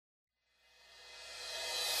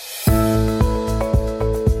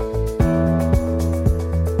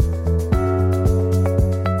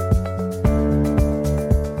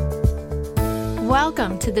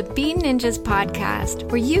to the Bean Ninjas podcast,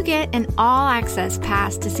 where you get an all-access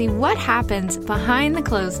pass to see what happens behind the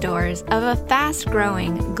closed doors of a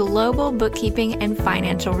fast-growing global bookkeeping and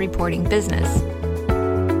financial reporting business.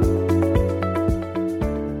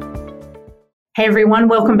 Hey everyone,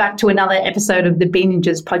 welcome back to another episode of the Bean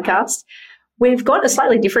Ninjas podcast. We've got a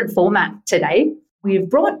slightly different format today. We've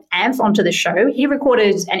brought Anth onto the show. He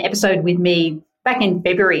recorded an episode with me back in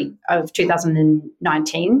February of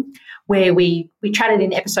 2019, where we chatted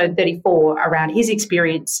in episode 34 around his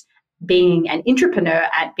experience being an entrepreneur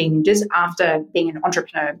at Bean Ninjas after being an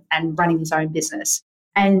entrepreneur and running his own business.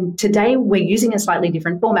 And today we're using a slightly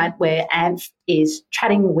different format where Anth is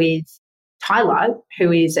chatting with Tyler,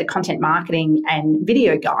 who is a content marketing and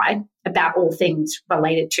video guy, about all things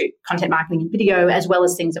related to content marketing and video, as well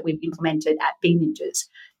as things that we've implemented at Bean Ninjas.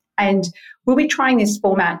 And we'll be trying this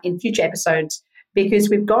format in future episodes because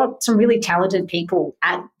we've got some really talented people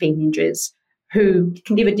at Bean Ninjas who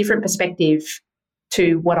can give a different perspective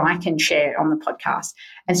to what I can share on the podcast.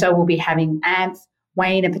 And so we'll be having Anth,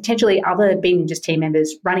 Wayne, and potentially other Bean Ninjas team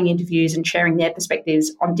members running interviews and sharing their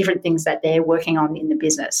perspectives on different things that they're working on in the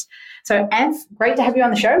business. So Anth, great to have you on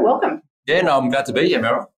the show. Welcome. Yeah, no, I'm glad to be here,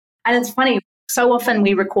 Meryl. And it's funny, so often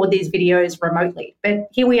we record these videos remotely, but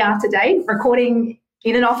here we are today recording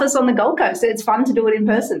in an office on the Gold Coast. It's fun to do it in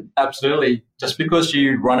person. Absolutely. Just because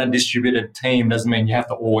you run a distributed team doesn't mean you have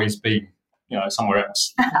to always be, somewhere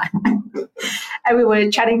else. And we were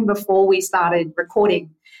chatting before we started recording,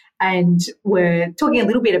 and we're talking a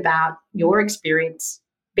little bit about your experience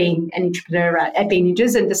being an entrepreneur at Bean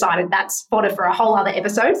Ninjas, and decided that's fodder for a whole other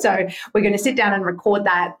episode. So we're going to sit down and record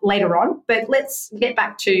that later on. But let's get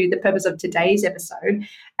back to the purpose of today's episode.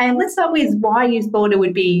 And let's start with why you thought it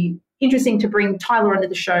would be interesting to bring Tyler onto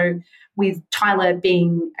the show, with Tyler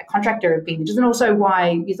being a contractor at Bean Ninjas, and also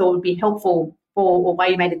why you thought it would be helpful or why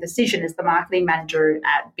you made a decision as the marketing manager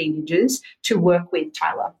at Bean Ninjas to work with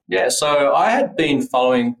Tyler. Yeah, so I had been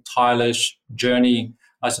following Tyler's journey,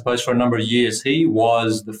 I suppose, for a number of years. He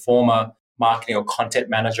was the former marketing or content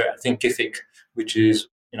manager at Thinkific, which is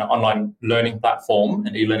online learning platform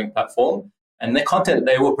and e-learning platform. And the content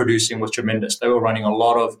they were producing was tremendous. They were running a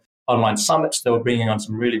lot of online summits. They were bringing on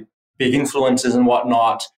some really big influencers and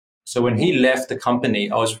whatnot. So when he left the company,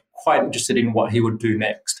 I was quite interested in what he would do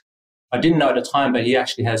next. I didn't know at the time, but he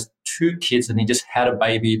actually has 2 kids and he just had a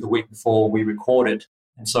baby the week before we recorded.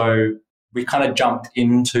 And so we kind of jumped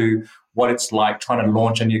into what it's like trying to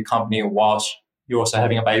launch a new company whilst you're also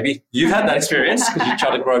having a baby. You've had that experience because you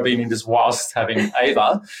try to grow Bean Ninjas whilst having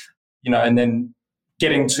Ava, and then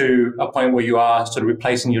getting to a point where you are sort of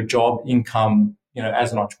replacing your job income,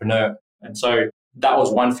 as an entrepreneur. And so that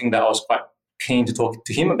was one thing that I was quite keen to talk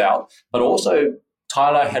to him about. But also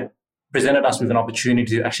Tyler had presented us with an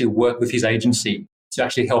opportunity to actually work with his agency to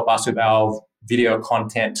actually help us with our video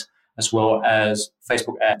content as well as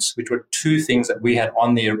Facebook ads, which were 2 things that we had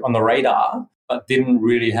on the radar, but didn't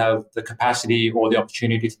really have the capacity or the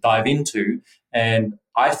opportunity to dive into. And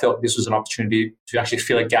I felt this was an opportunity to actually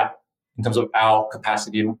fill a gap in terms of our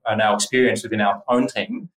capacity and our experience within our own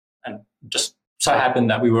team. And just so happened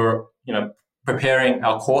that we were, preparing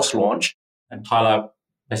our course launch, and Tyler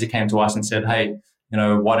basically came to us and said, hey,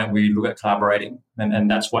 why don't we look at collaborating?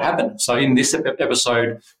 And that's what happened. So in this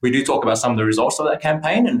episode, we do talk about some of the results of that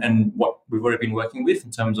campaign and what we've already been working with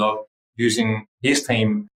in terms of using his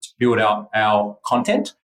team to build out our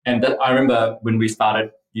content. And I remember when we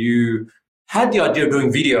started, you had the idea of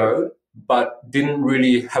doing video, but didn't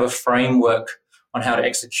really have a framework on how to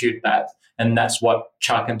execute that. And that's what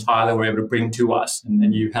Chuck and Tyler were able to bring to us. And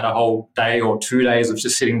then you had a whole day or 2 days of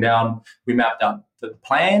just sitting down. We mapped out the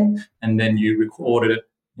plan, and then you recorded it,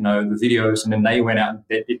 the videos, and then they went out and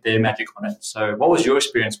did their magic on it. So what was your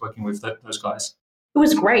experience working with those guys? It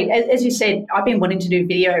was great. As you said, I've been wanting to do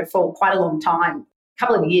video for quite a long time, a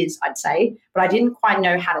couple of years, I'd say, but I didn't quite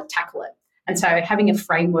know how to tackle it. And so having a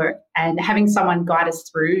framework and having someone guide us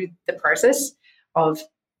through the process of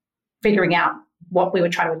figuring out what we were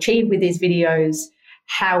trying to achieve with these videos,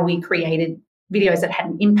 how we created videos that had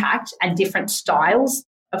an impact and different styles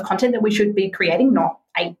of content that we should be creating, not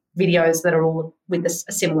 8 videos that are all with a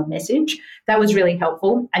similar message. That was really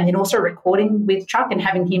helpful. And then also recording with Chuck and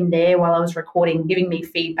having him there while I was recording, giving me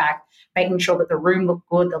feedback, making sure that the room looked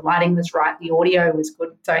good, the lighting was right, the audio was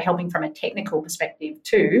good. So helping from a technical perspective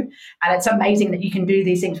too. And it's amazing that you can do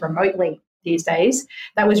these things remotely these days.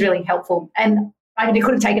 That was really helpful. And it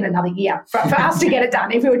could have taken another year for us to get it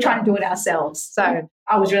done if we were trying to do it ourselves. So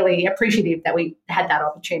I was really appreciative that we had that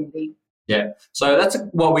opportunity. Yeah. So that's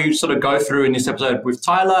what we sort of go through in this episode with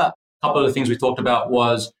Tyler. A couple of the things we talked about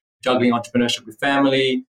was juggling entrepreneurship with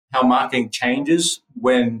family, how marketing changes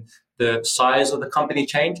when the size of the company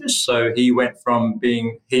changes. So he went from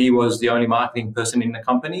he was the only marketing person in the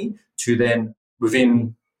company to then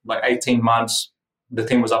within like 18 months, the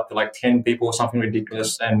team was up to like 10 people or something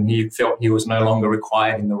ridiculous. And he felt he was no longer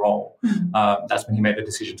required in the role. That's when he made the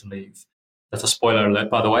decision to leave. That's a spoiler alert,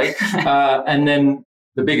 by the way. And then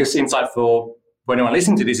the biggest insight for anyone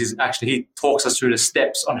listening to this is actually he talks us through the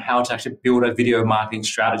steps on how to actually build a video marketing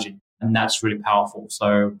strategy. And that's really powerful.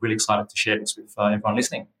 So really excited to share this with everyone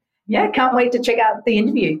listening. Yeah, can't wait to check out the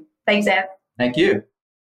interview. Thanks, Anth. Thank you.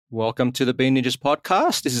 Welcome to the Bean Ninjas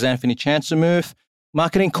podcast. This is Anthony Chancemuth,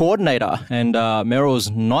 marketing coordinator. And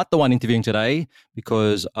Meryl's not the one interviewing today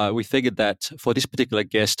because we figured that for this particular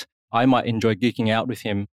guest, I might enjoy geeking out with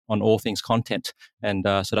him on all things content. And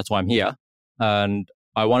so that's why I'm here. And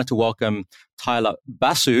I wanted to welcome Tyler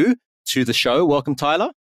Basu to the show. Welcome,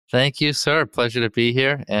 Tyler. Thank you, sir. Pleasure to be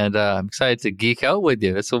here. And I'm excited to geek out with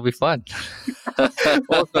you. This will be fun.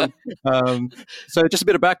 Awesome. So just a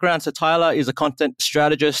bit of background. So Tyler is a content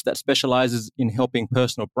strategist that specializes in helping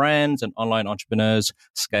personal brands and online entrepreneurs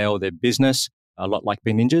scale their business, a lot like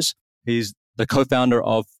Bean Ninjas. He's the co-founder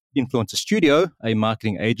of Influencer Studio, a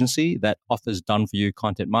marketing agency that offers done-for-you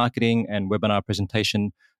content marketing and webinar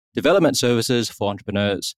presentation development services for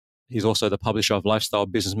entrepreneurs. He's also the publisher of Lifestyle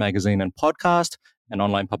Business Magazine and Podcast, an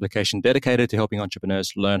online publication dedicated to helping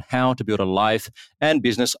entrepreneurs learn how to build a life and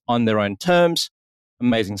business on their own terms.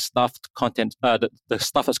 Amazing stuff. Content, the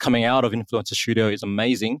stuff that's coming out of Influencer Studio is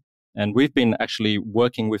amazing. And we've been actually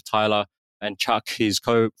working with Tyler and Chuck, his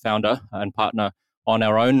co-founder and partner, on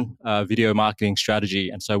our own video marketing strategy.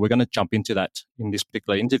 And so we're going to jump into that in this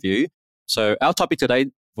particular interview. So our topic today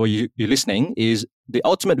for you listening is the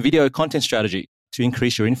ultimate video content strategy to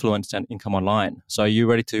increase your influence and income online. So are you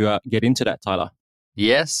ready to get into that, Tyler?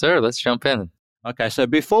 Yes, sir. Let's jump in. Okay. So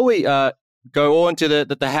before we go on to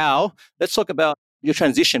the how, let's talk about your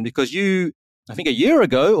transition, because you, I think a year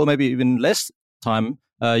ago, or maybe even less time,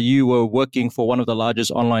 you were working for one of the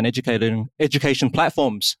largest online education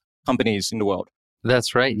platforms companies in the world.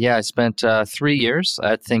 That's right. Yeah, I spent 3 years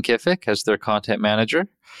at Thinkific as their content manager.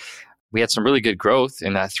 We had some really good growth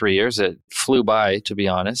in that 3 years. It flew by, to be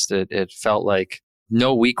honest. It felt like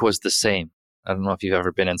no week was the same. I don't know if you've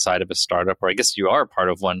ever been inside of a startup, or I guess you are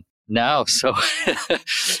part of one now. So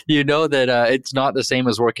you know that it's not the same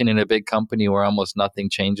as working in a big company where almost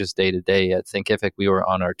nothing changes day to day. At Thinkific, we were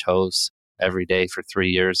on our toes every day for 3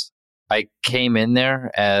 years. I came in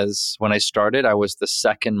there when I started, I was the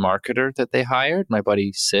second marketer that they hired. My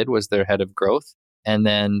buddy Sid was their head of growth. And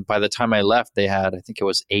then by the time I left, they had, I think it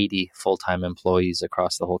was 80 full-time employees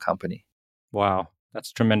across the whole company. Wow,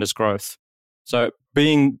 that's tremendous growth. So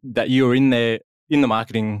being that you were in there in the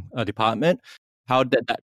marketing department, how did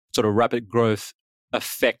that sort of rapid growth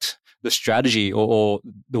affect the strategy or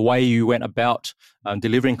the way you went about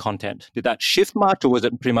delivering content? Did that shift much, or was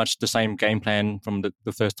it pretty much the same game plan from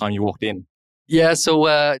the first time you walked in? Yeah,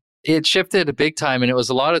 so it shifted a big time, and it was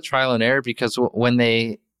a lot of trial and error because when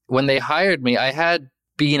they hired me, I had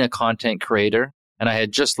been a content creator and I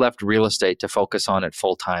had just left real estate to focus on it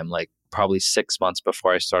full time, like probably 6 months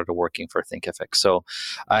before I started working for Thinkific. So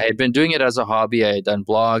I had been doing it as a hobby. I had done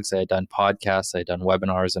blogs, I had done podcasts, I had done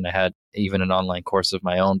webinars, and I had even an online course of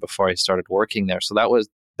my own before I started working there. So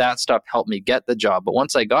that stuff helped me get the job. But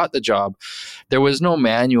once I got the job, there was no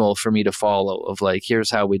manual for me to follow of like,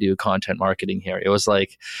 here's how we do content marketing here. It was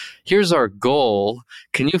like, here's our goal.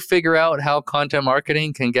 Can you figure out how content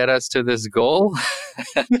marketing can get us to this goal?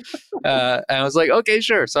 And I was like, okay,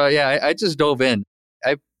 sure. So yeah, I just dove in.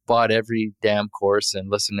 I bought every damn course and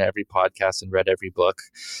listened to every podcast and read every book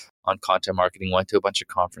on content marketing, went to a bunch of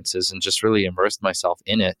conferences and just really immersed myself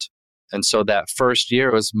in it. And so that first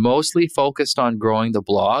year was mostly focused on growing the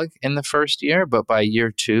blog in the first year. But by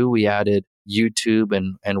year 2, we added YouTube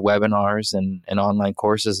and webinars and online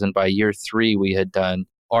courses. And by year 3, we had done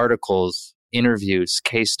articles, interviews,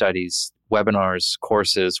 case studies, webinars,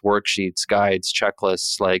 courses, worksheets, guides,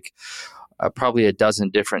 checklists, like probably a dozen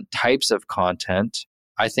different types of content.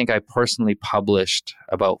 I think I personally published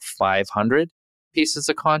about 500 pieces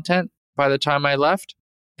of content by the time I left.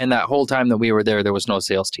 And that whole time that we were there was no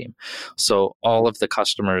sales team. So all of the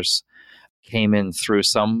customers came in through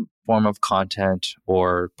some form of content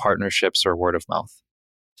or partnerships or word of mouth.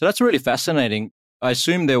 So that's really fascinating. I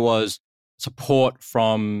assume there was support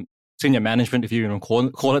from senior management, if you even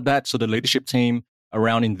call it that, so the leadership team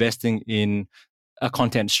around investing in a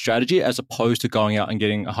content strategy as opposed to going out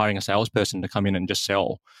and hiring a salesperson to come in and just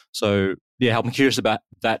sell. So yeah, I'm curious about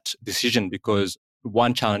that decision because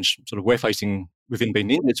one challenge sort of we're facing within Bean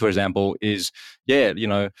Ninjas, for example, is,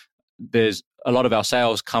 there's a lot of our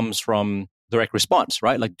sales comes from direct response,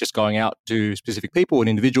 right? Like just going out to specific people and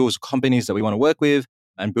individuals, companies that we want to work with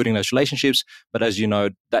and building those relationships. But as you know,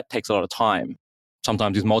 that takes a lot of time.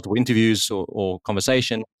 Sometimes there's multiple interviews or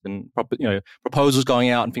conversation and proposals going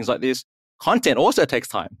out and things like this. Content also takes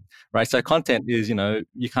time, right? So content is,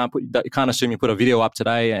 you can't assume you put a video up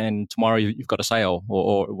today and tomorrow you've got a sale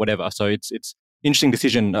or whatever. So it's interesting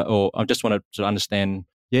decision. Or I just wanted to understand,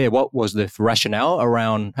 what was the rationale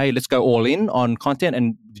around, hey, let's go all in on content,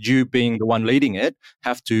 and did you, being the one leading it,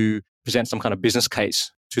 have to present some kind of business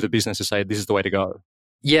case to the business to say this is the way to go?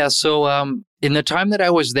 Yeah. So in the time that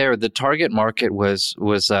I was there, the target market was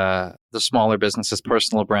the smaller businesses,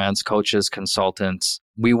 personal brands, coaches, consultants.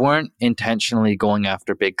 We weren't intentionally going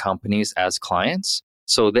after big companies as clients.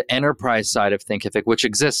 So the enterprise side of Thinkific, which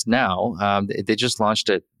exists now, they just launched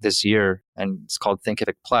it this year and it's called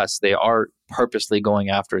Thinkific Plus. They are purposely going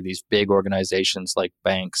after these big organizations like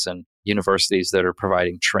banks and universities that are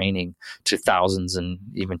providing training to thousands and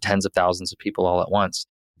even tens of thousands of people all at once.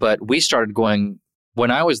 But we started going,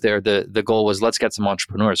 when I was there, the goal was, let's get some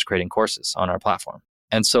entrepreneurs creating courses on our platform.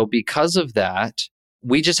 And so because of that,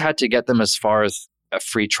 we just had to get them as far as a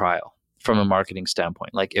free trial from a marketing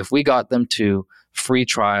standpoint. Like if we got them to free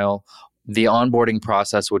trial, the onboarding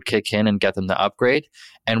process would kick in and get them to upgrade.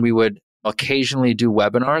 And we would occasionally do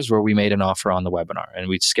webinars where we made an offer on the webinar and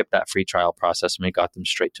we'd skip that free trial process and we got them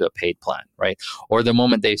straight to a paid plan, right? Or the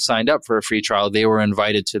moment they signed up for a free trial, they were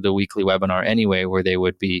invited to the weekly webinar anyway, where they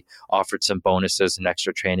would be offered some bonuses and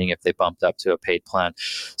extra training if they bumped up to a paid plan.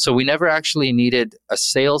 So we never actually needed a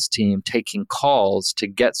sales team taking calls to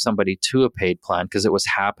get somebody to a paid plan because it was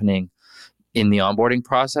happening in the onboarding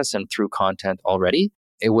process and through content already.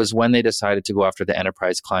 It was when they decided to go after the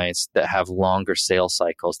enterprise clients that have longer sales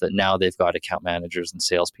cycles that now they've got account managers and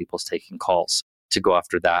salespeople taking calls to go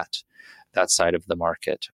after that side of the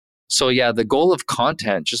market. So yeah, the goal of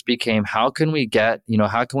content just became, how can we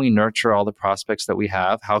nurture all the prospects that we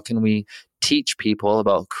have? How can we teach people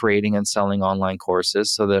about creating and selling online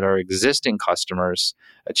courses so that our existing customers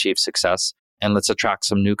achieve success? And let's attract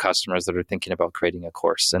some new customers that are thinking about creating a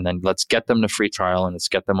course. And then let's get them to free trial and let's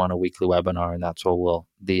get them on a weekly webinar. And that's what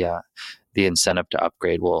the incentive to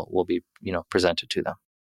upgrade will be, presented to them.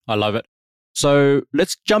 I love it. So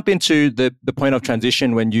let's jump into the point of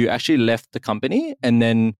transition when you actually left the company and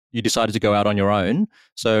then you decided to go out on your own.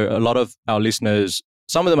 So a lot of our listeners,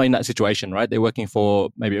 some of them are in that situation, right? They're working for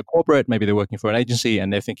maybe a corporate, maybe they're working for an agency,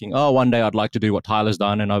 and they're thinking, oh, one day I'd like to do what Tyler's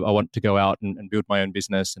done and I want to go out and build my own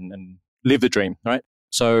business and live the dream, right?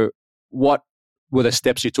 So what were the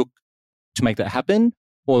steps you took to make that happen,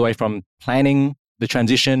 all the way from planning the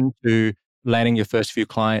transition to landing your first few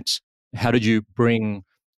clients? How did you bring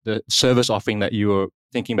the service offering that you were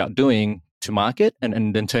thinking about doing to market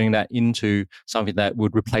and then turning that into something that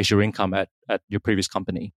would replace your income at your previous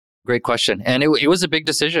company? Great question. And it was a big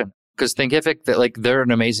decision because Thinkific, they're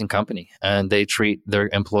an amazing company and they treat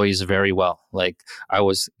their employees very well. Like I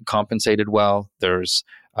was compensated well. There's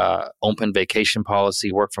open vacation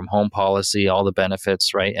policy, work from home policy, all the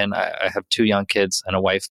benefits, right? And I have 2 young kids and a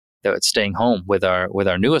wife that's staying home with our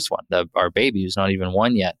newest one, our baby who's not even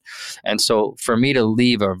 1 yet. And so for me to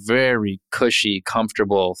leave a very cushy,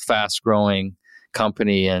 comfortable, fast-growing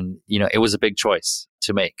company, and it was a big choice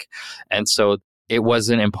to make. And so it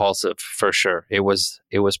wasn't impulsive for sure. It was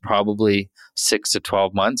probably 6 to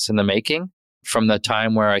 12 months in the making, from the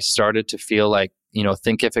time where I started to feel like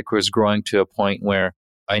Thinkific was growing to a point where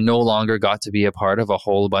I no longer got to be a part of a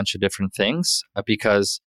whole bunch of different things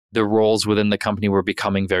because the roles within the company were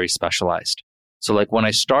becoming very specialized. So like when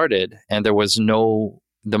I started and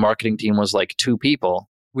the marketing team was like 2 people,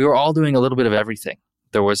 we were all doing a little bit of everything.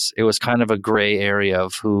 It was kind of a gray area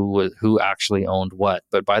of who actually owned what.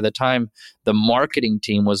 But by the time the marketing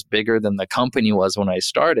team was bigger than the company was when I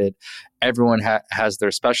started, everyone has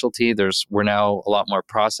their specialty. We're now a lot more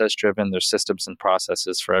process driven. There's systems and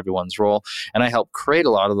processes for everyone's role. And I helped create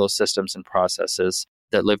a lot of those systems and processes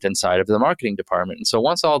that lived inside of the marketing department. And so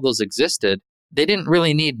once all those existed, they didn't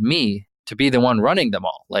really need me to be the one running them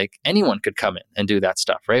all. Like anyone could come in and do that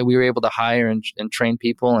stuff, right? We were able to hire and train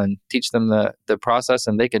people and teach them the process,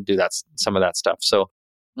 and they could do some of that stuff. So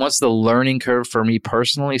once the learning curve for me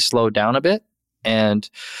personally slowed down a bit and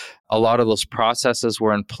a lot of those processes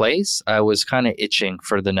were in place, I was kind of itching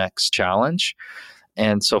for the next challenge.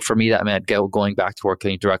 And so for me, that meant going back to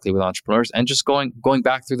working directly with entrepreneurs and just going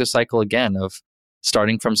back through the cycle again of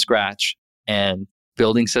starting from scratch and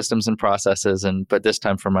building systems and processes, but this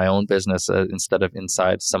time for my own business instead of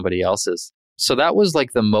inside somebody else's. So that was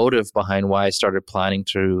like the motive behind why I started planning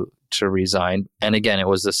to resign. And again, it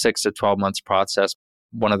was a 6 to 12 months process.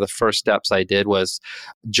 one of the first steps I did was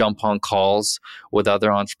jump on calls with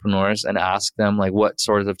other entrepreneurs and ask them like what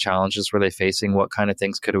sorts of challenges were they facing, what kind of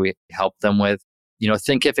things could we help them with.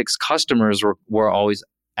 Thinkific's customers were always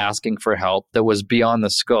asking for help that was beyond the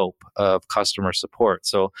scope of customer support.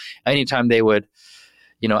 So anytime they would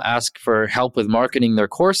ask for help with marketing their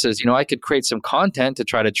courses, I could create some content to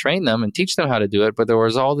try to train them and teach them how to do it. But there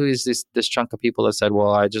was always this chunk of people that said,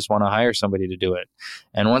 well, I just want to hire somebody to do it.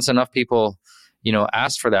 And once enough people,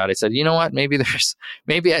 asked for that, I said, you know what, maybe there's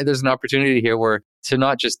an opportunity here where to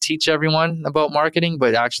not just teach everyone about marketing,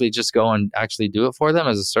 but actually just go and actually do it for them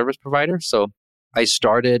as a service provider. So I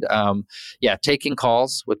started, taking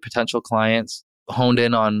calls with potential clients, honed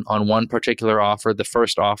in on one particular offer. The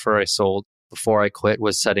first offer I sold before I quit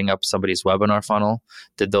was setting up somebody's webinar funnel.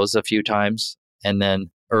 Did those a few times. And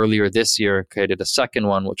then earlier this year, created a second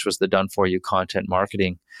one, which was the done-for-you content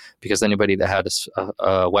marketing. Because anybody that had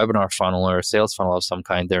a webinar funnel or a sales funnel of some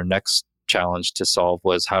kind, their next challenge to solve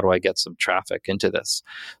was, how do I get some traffic into this?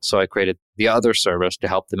 So I created the other service to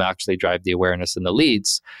help them actually drive the awareness and the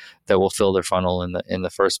leads that will fill their funnel in the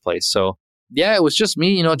first place. So yeah, it was just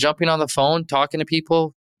me, jumping on the phone, talking to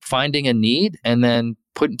people, finding a need, and then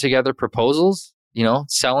putting together proposals,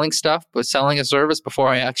 selling stuff, but selling a service before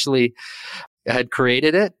I actually had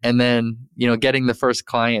created it. And then, getting the first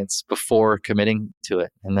clients before committing to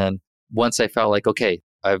it. And then once I felt like, okay,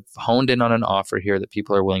 I've honed in on an offer here that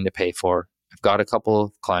people are willing to pay for. I've got a couple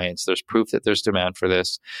of clients. There's proof that there's demand for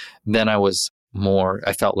this. Then I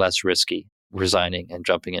felt less risky resigning and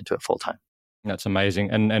jumping into it full time. That's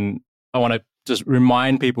amazing. And I want to just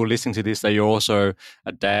remind people listening to this that you're also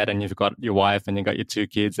a dad and you've got your wife and you've got your 2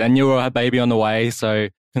 kids and you're a baby on the way. So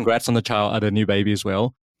congrats on the new baby as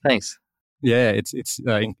well. Thanks. Yeah, it's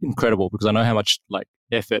incredible because I know how much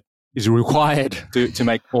effort is required to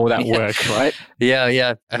make all that work, right? Yeah.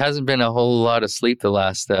 It hasn't been a whole lot of sleep the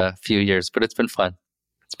last few years, but it's been fun.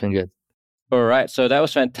 It's been good. All right. So that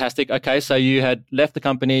was fantastic. Okay. So you had left the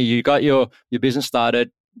company, you got your business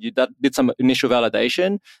started, you did some initial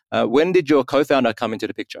validation. When did your co-founder come into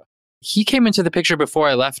the picture? He came into the picture before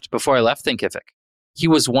I left Thinkific. He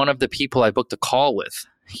was one of the people I booked a call with,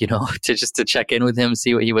 to check in with him,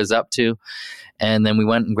 see what he was up to. And then we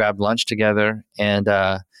went and grabbed lunch together. And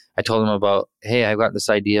I told him about, hey, I've got this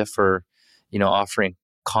idea for, offering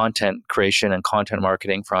content creation and content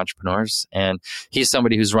marketing for entrepreneurs. And he's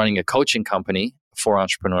somebody who's running a coaching company for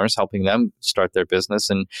entrepreneurs, helping them start their business.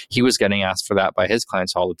 And he was getting asked for that by his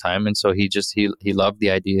clients all the time. And so he loved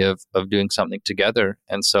the idea of doing something together.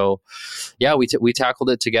 And so, yeah, we tackled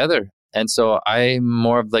it together. And so I'm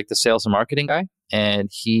more of the sales and marketing guy,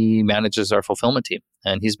 and he manages our fulfillment team.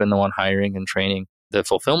 And he's been the one hiring and training the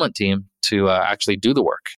fulfillment team to actually do the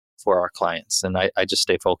work for our clients. And I just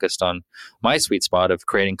stay focused on my sweet spot of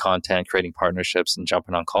creating content, creating partnerships, and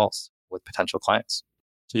jumping on calls with potential clients.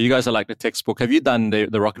 So you guys are like the textbook. Have you done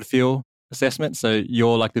the rocket fuel assessment? So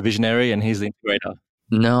you're like the visionary and he's the integrator.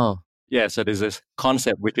 No. Yeah. So there's this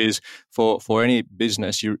concept, which is for any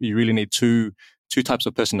business, you really need two types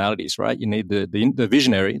of personalities, right? You need the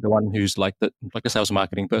visionary, the one who's like a sales and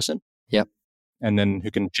marketing person. Yep. And then who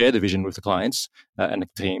can share the vision with the clients and the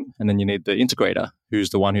team. And then you need the integrator, who's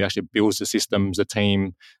the one who actually builds the systems, the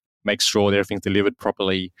team, makes sure that everything's delivered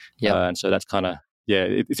properly. Yep. And so that's kind of,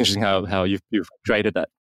 it's interesting how you've created that.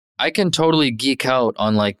 I can totally geek out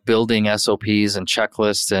on building SOPs and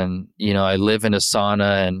checklists. And, I live in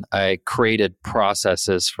Asana and I created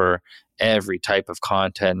processes for every type of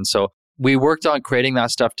content. And so we worked on creating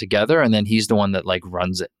that stuff together, and then he's the one that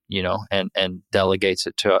runs it, and delegates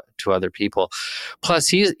it to other people. Plus,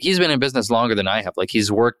 he's been in business longer than I have.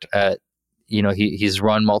 He's worked at, he's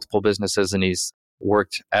run multiple businesses, and he's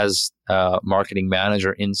worked as a marketing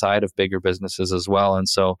manager inside of bigger businesses as well. And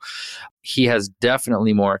so he has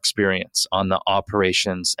definitely more experience on the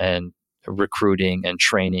operations and recruiting and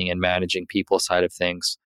training and managing people side of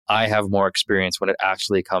things. I have more experience when it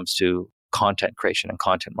actually comes to content creation and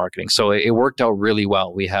content marketing. So it worked out really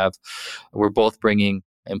well. We're both bringing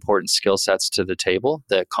important skill sets to the table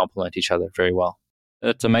that complement each other very well.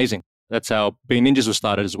 That's amazing. That's how Bean Ninjas was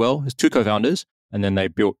started as well. There's 2 co-founders, and then they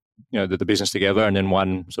built the business together, and then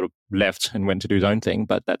one sort of left and went to do his own thing.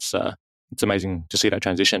 But that's it's amazing to see that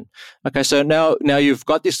transition. Okay, so now you've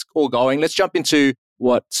got this all going. Let's jump into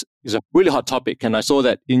what is a really hot topic. And I saw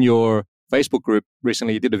that in your Facebook group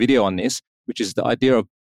recently, you did a video on this, which is the idea of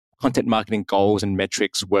content marketing goals and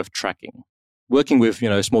metrics worth tracking. Working with,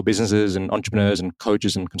 small businesses and entrepreneurs and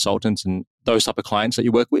coaches and consultants and those type of clients that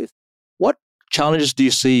you work with, what challenges do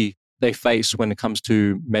you see they face when it comes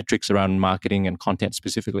to metrics around marketing and content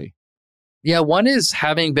specifically? Yeah, one is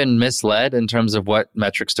having been misled in terms of what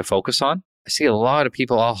metrics to focus on. I see a lot of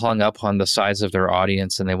people all hung up on the size of their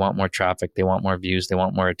audience, and they want more traffic, they want more views, they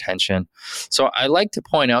want more attention. So I like to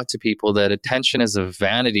point out to people that attention is a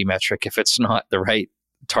vanity metric if it's not the right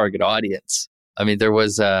target audience. I mean, there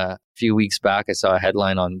was a few weeks back, I saw a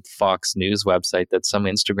headline on Fox News website that some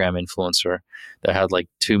Instagram influencer that had like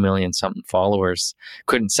 2 million something followers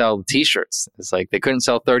couldn't sell t-shirts. It's like they couldn't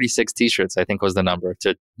sell 36 t-shirts, I think was the number,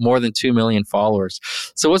 to more than 2 million followers.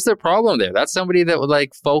 So what's their problem there? That's somebody that was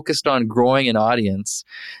like focused on growing an audience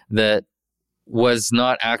that was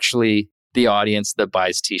not actually the audience that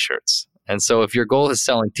buys t-shirts. And so if your goal is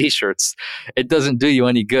selling t-shirts, it doesn't do you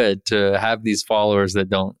any good to have these followers that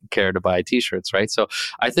don't care to buy t-shirts, right? So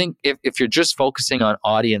I think if you're just focusing on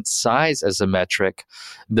audience size as a metric,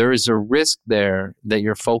 there is a risk there that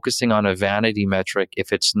you're focusing on a vanity metric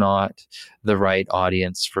if it's not the right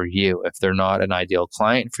audience for you, if they're not an ideal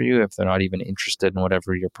client for you, if they're not even interested in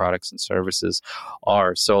whatever your products and services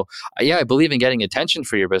are. So yeah, I believe in getting attention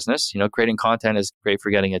for your business. Creating content is great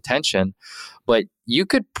for getting attention, but you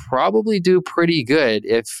could probably do pretty good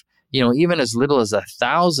if, even as little as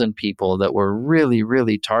 1,000 people that were really,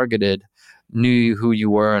 really targeted knew who you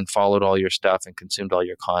were and followed all your stuff and consumed all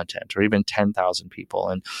your content, or even 10,000 people.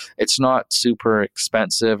 And it's not super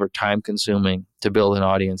expensive or time consuming to build an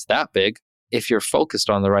audience that big if you're focused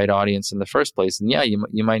on the right audience in the first place. And yeah,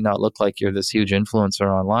 you might not look like you're this huge influencer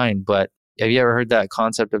online, but have you ever heard that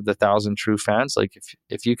concept of the 1,000 true fans? Like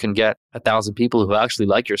if you can get 1,000 people who actually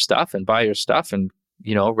like your stuff and buy your stuff and,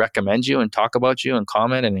 recommend you and talk about you and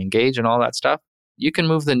comment and engage and all that stuff, you can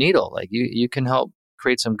move the needle. Like you can help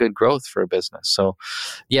create some good growth for a business. So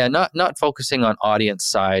yeah, not focusing on audience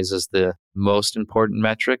size as the most important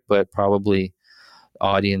metric, but probably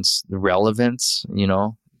audience relevance,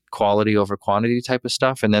 quality over quantity type of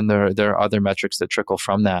stuff. And then there are other metrics that trickle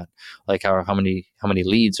from that, like how many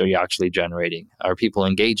leads are you actually generating? Are people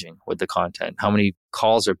engaging with the content? How many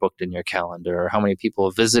calls are booked in your calendar? Or how many people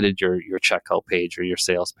have visited your checkout page or your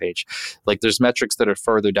sales page? Like there's metrics that are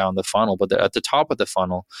further down the funnel, but at the top of the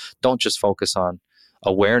funnel, don't just focus on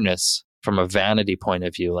awareness from a vanity point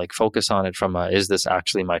of view. Like focus on it from is this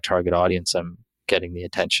actually my target audience I'm getting the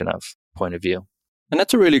attention of point of view. And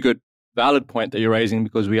that's a really good valid point that you're raising,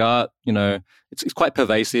 because we are, it's quite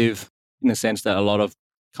pervasive in the sense that a lot of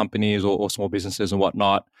companies or small businesses and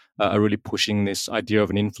whatnot are really pushing this idea of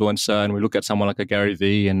an influencer. And we look at someone like a Gary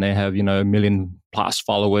Vee and they have, 1 million plus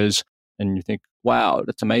followers, and you think, wow,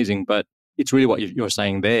 that's amazing. But it's really what you're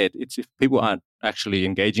saying there. It's if people aren't actually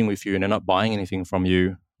engaging with you and they're not buying anything from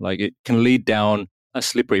you, like it can lead down a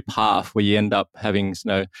slippery path where you end up having,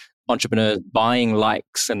 entrepreneurs buying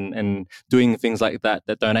likes and doing things like that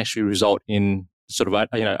don't actually result in sort of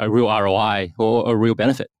a real ROI or a real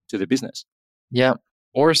benefit to the business. Yeah.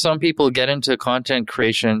 Or some people get into content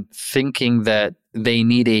creation thinking that they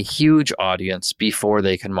need a huge audience before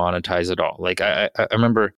they can monetize it all. Like I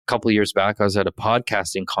remember a couple of years back, I was at a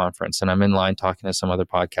podcasting conference and I'm in line talking to some other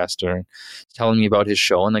podcaster and telling me about his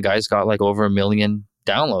show, and the guy's got like over 1 million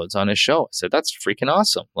downloads on his show. I said, that's freaking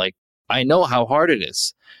awesome. Like I know how hard it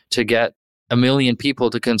is to get 1 million people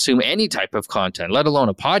to consume any type of content, let alone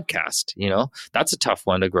a podcast. That's a tough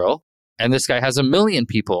one to grow. And this guy has 1 million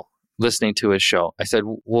people listening to his show. I said,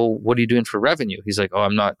 well, what are you doing for revenue? He's like, oh,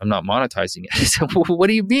 I'm not monetizing it. I said, well, what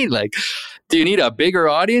do you mean? Like, do you need a bigger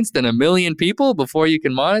audience than 1 million people before you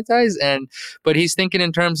can monetize? But he's thinking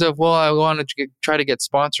in terms of, well, I want to try to get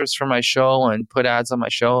sponsors for my show and put ads on my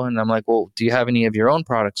show. And I'm like, well, do you have any of your own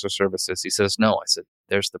products or services? He says, no. I said,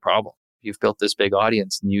 there's the problem. You've built this big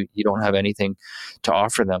audience and you don't have anything to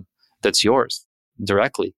offer them that's yours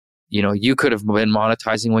directly. You could have been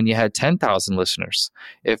monetizing when you had 10,000 listeners.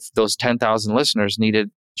 If those 10,000 listeners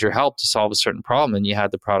needed your help to solve a certain problem and you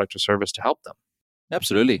had the product or service to help them.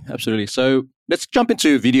 Absolutely. So let's jump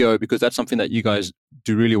into video, because that's something that you guys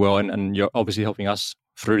do really well, and you're obviously helping us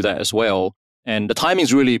through that as well. And the timing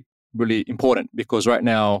is really, really important, because right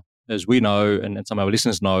now, as we know, and some of our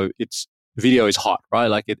listeners know, video is hot, right?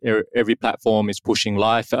 Like every platform is pushing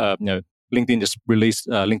live. LinkedIn just released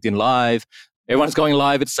LinkedIn Live. Everyone's going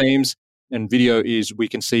live, it seems. And video is, we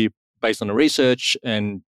can see based on the research,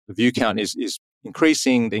 and the view count is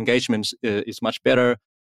increasing. The engagement is much better.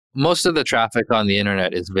 Most of the traffic on the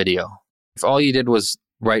internet is video. If all you did was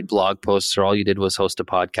write blog posts or all you did was host a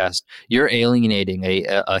podcast, you're alienating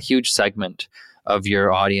a huge segment of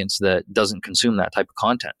your audience that doesn't consume that type of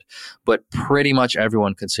content. But pretty much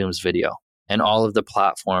everyone consumes video, and all of the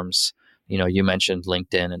platforms, you mentioned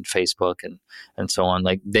LinkedIn and Facebook and so on,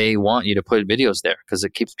 like they want you to put videos there because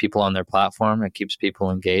it keeps people on their platform. It keeps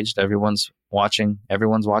people engaged. Everyone's watching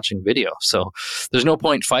video. So there's no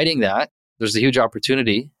point fighting that. There's a huge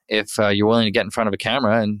opportunity if you're willing to get in front of a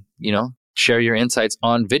camera and, share your insights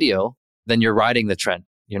on video, then you're riding the trend.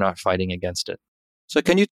 You're not fighting against it. So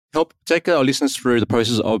can you help take our listeners through the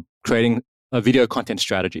process of creating a video content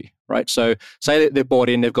strategy, right? So say that they've bought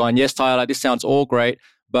in, they've gone, yes, Tyler, this sounds all great,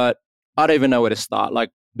 but I don't even know where to start.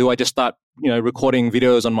 Like, do I just start, recording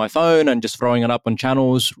videos on my phone and just throwing it up on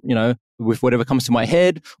channels, with whatever comes to my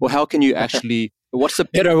head? Or how can you actually, what's the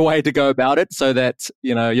better way to go about it so that,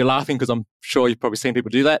 you're laughing because I'm sure you've probably seen people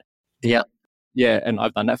do that. Yeah. Yeah, and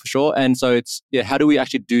I've done that for sure. And so how do we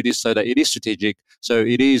actually do this so that it is strategic, so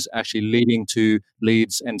it is actually leading to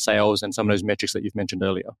leads and sales and some of those metrics that you've mentioned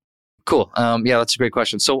earlier? Cool. Yeah, that's a great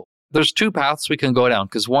question. So there's two paths we can go down,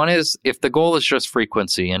 because one is if the goal is just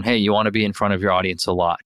frequency and, hey, you want to be in front of your audience a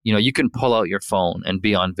lot, you can pull out your phone and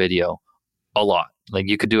be on video a lot. Like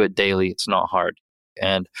you could do it daily. It's not hard.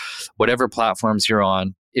 And whatever platforms you're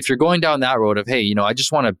on, if you're going down that road of, hey, I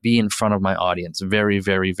just want to be in front of my audience very,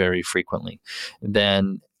 very, very frequently,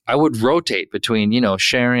 then I would rotate between,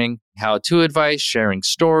 sharing how-to advice, sharing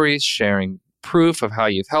stories, sharing proof of how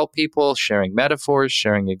you've helped people, sharing metaphors,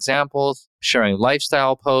 sharing examples, sharing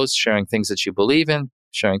lifestyle posts, sharing things that you believe in,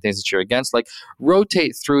 sharing things that you're against. Like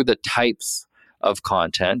rotate through the types of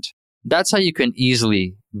content. That's how you can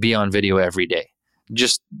easily be on video every day.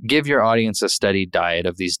 Just give your audience a steady diet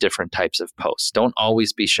of these different types of posts. Don't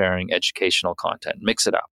always be sharing educational content. Mix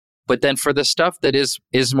it up. But then for the stuff that is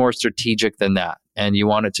more strategic than that, and you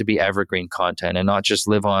want it to be evergreen content and not just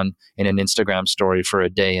live on in an Instagram story for a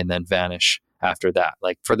day and then vanish after that.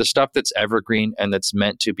 Like for the stuff that's evergreen and that's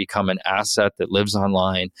meant to become an asset that lives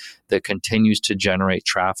online, that continues to generate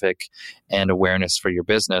traffic and awareness for your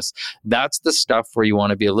business, that's the stuff where you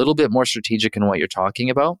want to be a little bit more strategic in what you're talking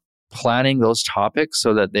about, planning those topics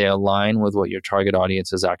so that they align with what your target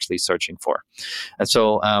audience is actually searching for. And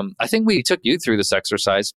so I think we took you through this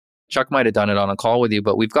exercise. Chuck might have done it on a call with you,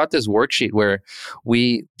 but we've got this worksheet where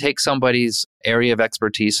we take somebody's area of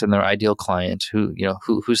expertise and their ideal client,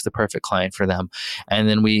 who's the perfect client for them. And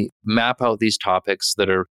then we map out these topics that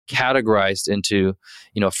are categorized into,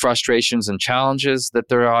 frustrations and challenges that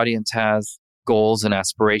their audience has, goals and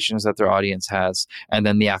aspirations that their audience has, and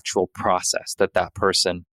then the actual process that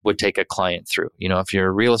person would take a client through. If you're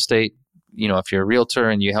a real estate, if you're a realtor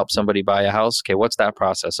and you help somebody buy a house, okay, what's that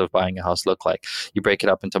process of buying a house look like? You break it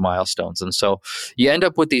up into milestones. And so you end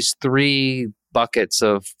up with these 3 buckets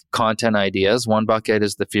of content ideas. One bucket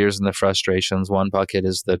is the fears and the frustrations. One bucket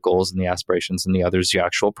is the goals and the aspirations. And the other is your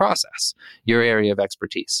actual process, your area of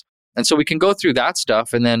expertise. And so we can go through that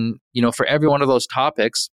stuff. And then, for every one of those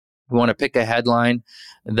topics, we want to pick a headline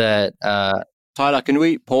that... Tyler, can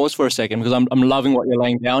we pause for a second? Because I'm loving what you're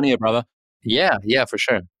laying down here, brother. Yeah, for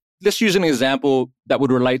sure. Let's use an example that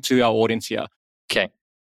would relate to our audience here. Okay.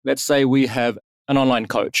 Let's say we have an online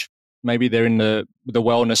coach. Maybe they're in the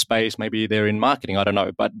wellness space. Maybe they're in marketing. I don't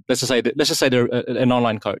know. But let's just say they're an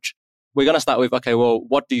online coach. We're going to start with, okay, well,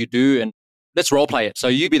 what do you do? And let's role play it. So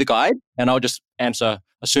you be the guide and I'll just answer,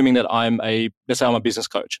 assuming that let's say I'm a business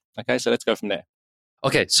coach. Okay, so let's go from there.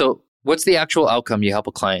 Okay, so what's the actual outcome you help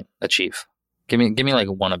a client achieve? Give me like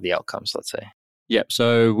one of the outcomes, let's say. Yeah,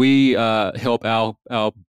 so we help our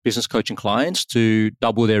business coaching clients to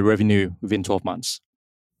double their revenue within 12 months.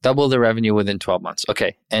 Double the revenue within 12 months.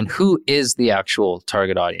 Okay. And who is the actual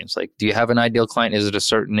target audience? Like, do you have an ideal client? Is it a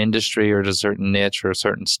certain industry or a certain niche or a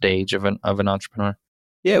certain stage of an entrepreneur?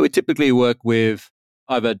 Yeah, we typically work with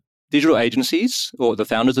either digital agencies or the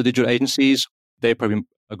founders of digital agencies. They're probably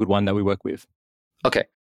a good one that we work with. Okay.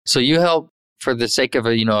 So you help, for the sake of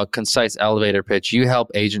a concise elevator pitch, you help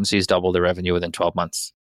agencies double their revenue within 12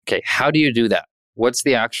 months. Okay. How do you do that? What's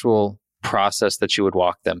the actual process that you would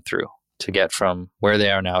walk them through to get from where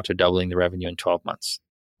they are now to doubling the revenue in 12 months?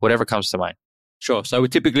 Whatever comes to mind. Sure. So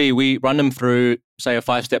we run them through, say, a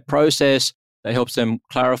 5-step process that helps them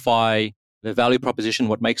clarify their value proposition,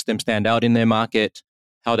 what makes them stand out in their market,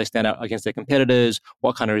 how they stand out against their competitors,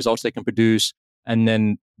 what kind of results they can produce, and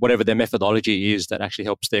then whatever their methodology is that actually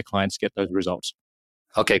helps their clients get those results.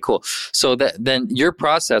 Okay, cool. So then your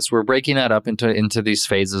process, we're breaking that up into these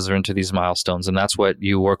phases or into these milestones, and that's what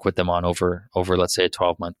you work with them on over let's say a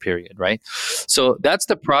 12-month period, right? So that's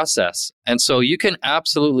the process. And so you can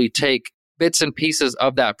absolutely take bits and pieces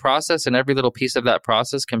of that process, and every little piece of that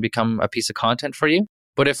process can become a piece of content for you.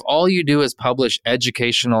 But if all you do is publish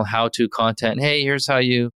educational how-to content, hey, here's how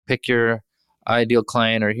you pick your ideal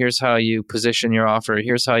client, or here's how you position your offer,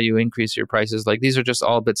 here's how you increase your prices, like these are just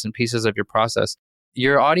all bits and pieces of your process,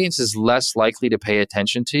 your audience is less likely to pay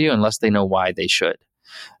attention to you unless they know why they should.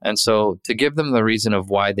 And so to give them the reason of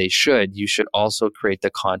why they should, you should also create the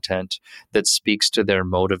content that speaks to their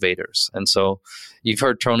motivators. And so you've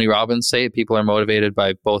heard Tony Robbins say people are motivated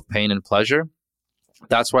by both pain and pleasure.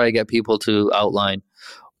 That's why I get people to outline,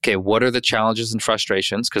 okay, what are the challenges and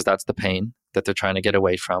frustrations? Because that's the pain that they're trying to get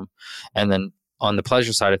away from. And then on the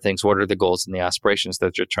pleasure side of things, what are the goals and the aspirations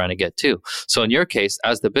that you're trying to get to? So in your case,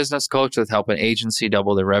 as the business coach that help an agency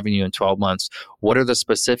double their revenue in 12 months, what are the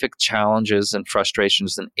specific challenges and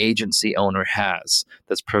frustrations an agency owner has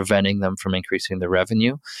that's preventing them from increasing their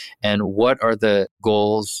revenue? And what are the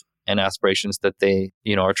goals and aspirations that they,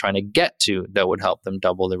 are trying to get to that would help them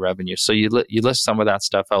double their revenue? So you list some of that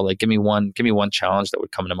stuff out. Like, give me one challenge that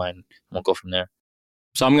would come to mind, and we'll go from there.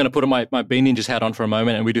 So I'm going to put my Bean Ninjas hat on for a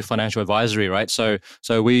moment, and we do financial advisory, right? So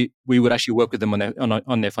we would actually work with them on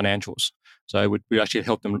their financials. So we actually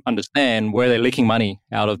help them understand where they're leaking money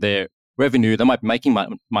out of their revenue. They might be making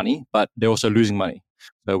money, but they're also losing money.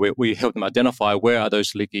 So we help them identify where are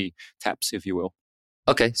those leaky taps, if you will.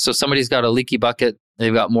 Okay, so somebody's got a leaky bucket.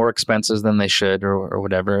 They've got more expenses than they should, or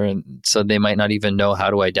whatever, and so they might not even know how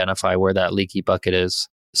to identify where that leaky bucket is.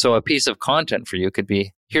 So a piece of content for you could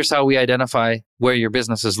be, here's how we identify where your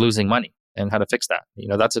business is losing money and how to fix that.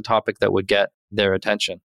 That's a topic that would get their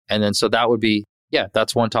attention. And then so that would be,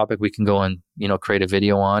 that's one topic we can go and, create a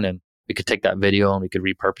video on, and we could take that video and we could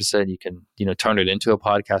repurpose it. You can, turn it into a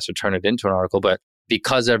podcast or turn it into an article. But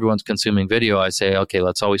because everyone's consuming video, I say, okay,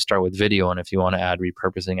 let's always start with video. And if you want to add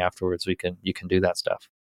repurposing afterwards, you can do that stuff.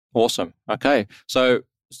 Awesome. Okay. So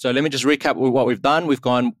let me just recap what we've done. We've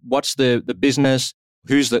gone, what's the business?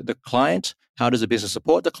 Who's the client? How does the business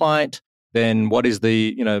support the client? Then what is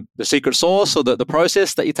the secret sauce or the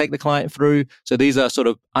process that you take the client through? So these are sort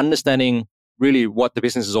of understanding really what the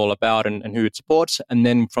business is all about and who it supports. And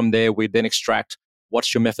then from there, we then extract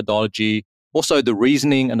what's your methodology, also the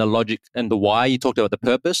reasoning and the logic and the why. You talked about the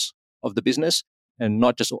purpose of the business and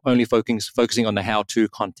not just only focusing on the how-to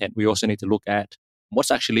content. We also need to look at what's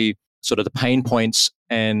actually sort of the pain points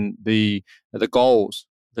and the goals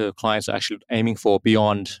the clients are actually aiming for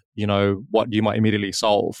beyond, what you might immediately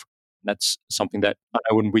solve. That's something that I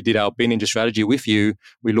know when we did our Bean Ninja strategy with you,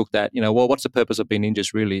 we looked at, what's the purpose of Bean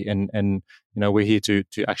Ninjas really? And we're here to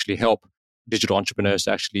actually help digital entrepreneurs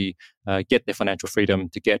to actually get their financial freedom,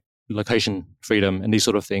 to get location freedom and these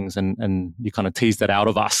sort of things. And you kind of teased that out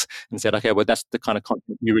of us and said, okay, well, that's the kind of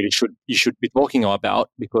content you should be talking about,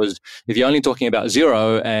 because if you're only talking about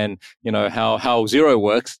zero and, how zero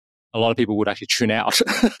works, a lot of people would actually tune out.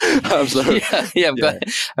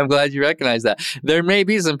 I'm glad you recognize that. There may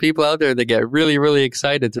be some people out there that get really, really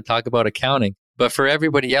excited to talk about accounting, but for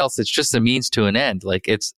everybody else, it's just a means to an end. Like,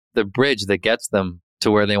 it's the bridge that gets them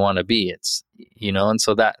to where they want to be. It's, and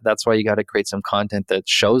so that's why you got to create some content that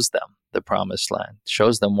shows them the promised land,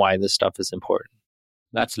 shows them why this stuff is important.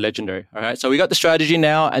 That's legendary. All right. So we got the strategy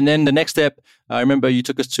now. And then the next step, I remember you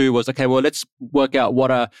took us to was, okay, well, let's work out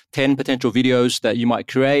what are 10 potential videos that you might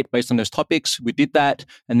create based on those topics. We did that.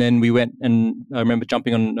 And then we went, and I remember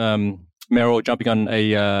jumping on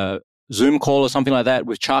a Zoom call or something like that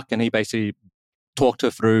with Chuck. And he basically talked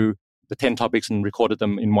her through the 10 topics and recorded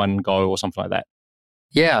them in one go or something like that.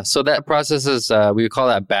 Yeah. So that process is, we would call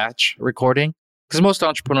that batch recording, because most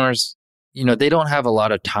entrepreneurs, they don't have a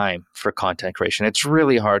lot of time for content creation. It's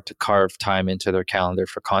really hard to carve time into their calendar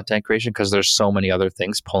for content creation because there's so many other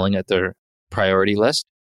things pulling at their priority list.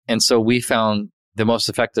 And so we found the most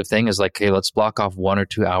effective thing is like, okay, let's block off 1 or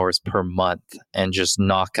 2 hours per month and just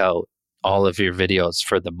knock out all of your videos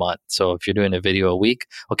for the month. So if you're doing a video a week,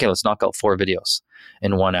 okay, let's knock out 4 videos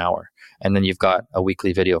in 1 hour. And then you've got a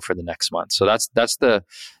weekly video for the next month. So that's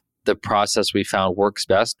the process we found works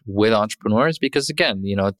best with entrepreneurs, because again,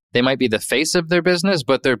 they might be the face of their business,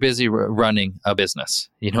 but they're busy running a business.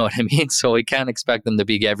 You know what I mean? So we can't expect them to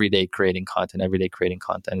be every day creating content.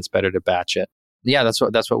 It's better to batch it. Yeah,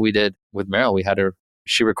 that's what we did with Meryl.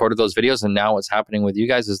 She recorded those videos, and now what's happening with you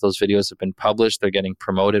guys is those videos have been published. They're getting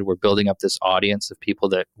promoted. We're building up this audience of people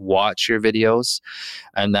that watch your videos,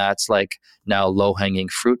 and that's like now low-hanging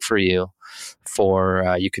fruit for you.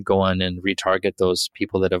 You could go on and retarget those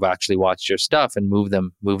people that have actually watched your stuff and move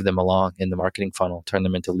them along in the marketing funnel, turn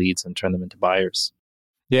them into leads and turn them into buyers.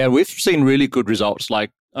 Yeah, we've seen really good results, like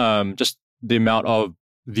just the amount of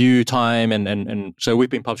view time, and so we've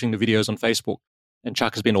been publishing the videos on Facebook. And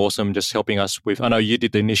Chuck has been awesome, just helping us with. I know you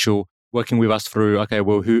did the initial working with us through. Okay,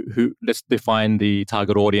 well, who? Let's define the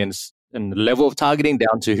target audience and the level of targeting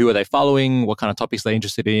down to who are they following, what kind of topics they're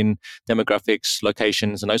interested in, demographics,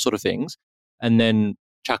 locations, and those sort of things. And then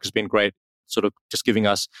Chuck has been great, sort of just giving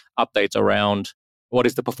us updates around what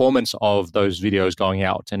is the performance of those videos going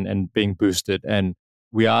out and being boosted. And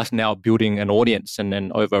we are now building an audience, and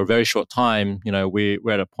then over a very short time,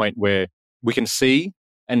 we're at a point where we can see.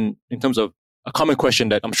 And in terms of a common question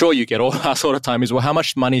that I'm sure you get all the time is, well, how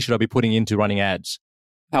much money should I be putting into running ads?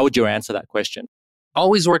 How would you answer that question?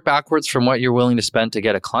 always work backwards from what you're willing to spend to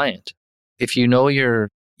get a client. If you know you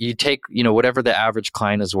take, whatever the average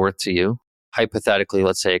client is worth to you, hypothetically,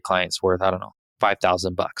 let's say a client's worth, I don't know,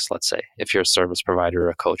 $5,000, let's say, if you're a service provider or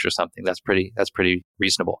a coach or something, that's pretty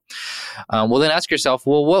reasonable. Well, then ask yourself,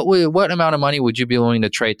 well, what amount of money would you be willing to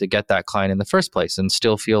trade to get that client in the first place and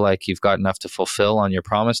still feel like you've got enough to fulfill on your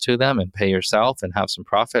promise to them and pay yourself and have some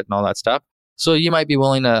profit and all that stuff? So you might be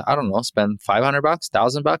willing to, I don't know, spend $500,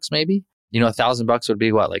 $1,000 maybe. $1,000 would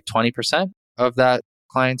be what, like 20% of that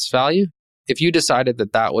client's value? If you decided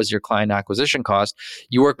that was your client acquisition cost,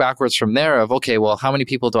 you work backwards from there of, okay, well, how many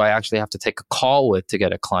people do I actually have to take a call with to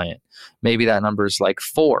get a client? Maybe that number is like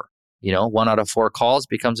 4. 1 out of 4 calls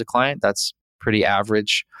becomes a client. That's pretty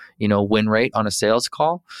average, win rate on a sales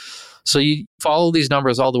call. So you follow these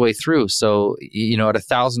numbers all the way through. So, at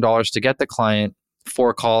 $1,000 to get the client,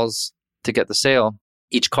 4 calls to get the sale,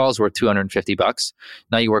 each call is worth $250.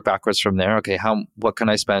 Now you work backwards from there. Okay, what can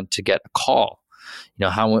I spend to get a call?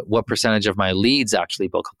 What percentage of my leads actually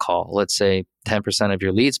book a call? Let's say 10% of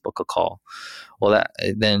your leads book a call. Well,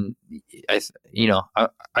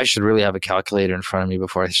 I should really have a calculator in front of me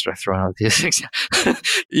before I start throwing out these things.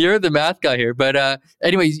 You're the math guy here. But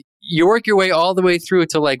anyways, you work your way all the way through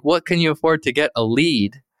to like, what can you afford to get a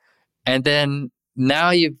lead? And then now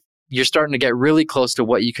you're starting to get really close to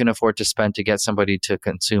what you can afford to spend to get somebody to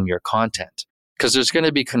consume your content. Because there's going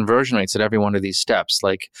to be conversion rates at every one of these steps.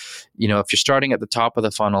 Like, if you're starting at the top of the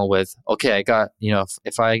funnel with, okay, I got,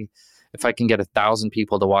 if I can get 1,000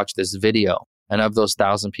 people to watch this video, and of those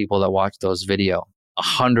 1,000 people that watch those video,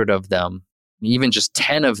 100 of them, even just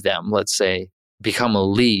 10 of them, let's say, become a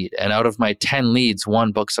lead. And out of my 10 leads,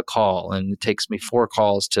 1 books a call, and it takes me 4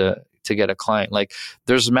 calls to get a client. Like,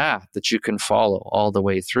 there's math that you can follow all the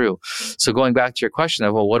way through. So going back to your question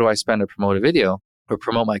of, well, what do I spend to promote a video or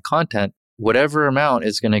promote my content? Whatever amount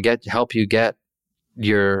is going to help you get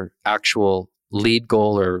your actual lead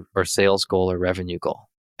goal or sales goal or revenue goal.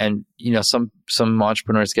 And, some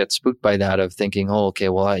entrepreneurs get spooked by that of thinking, oh, okay,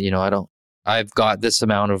 well, I've got this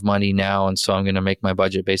amount of money now, and so I'm going to make my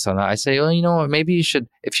budget based on that. I say, well, maybe you should,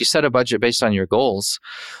 if you set a budget based on your goals,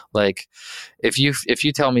 like if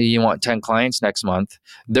you tell me you want 10 clients next month,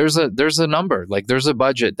 there's a number, like there's a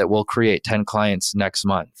budget that will create 10 clients next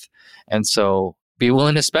month. And so be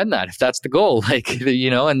willing to spend that if that's the goal,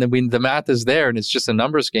 and then the math is there and it's just a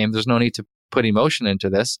numbers game. There's no need to put emotion into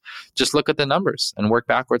this. Just look at the numbers and work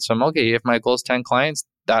backwards from, okay, if my goal is 10 clients,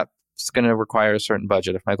 that's going to require a certain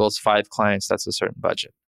budget. If my goal is 5 clients, that's a certain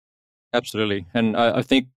budget. Absolutely. And I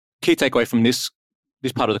think key takeaway from this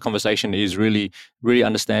part of the conversation is really, really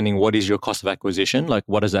understanding what is your cost of acquisition, like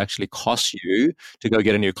what does it actually cost you to go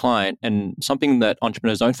get a new client. And something that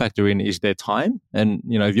entrepreneurs don't factor in is their time. And,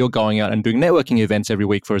 if you're going out and doing networking events every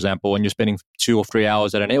week, for example, and you're spending 2 or 3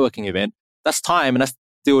 hours at a networking event, that's time and that's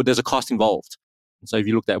still, there's a cost involved. And so if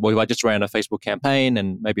you looked at, well, if I just ran a Facebook campaign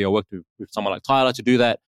and maybe I worked with someone like Tyler to do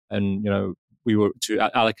that, and, we were to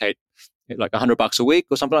allocate like $100 a week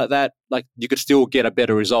or something like that, like you could still get a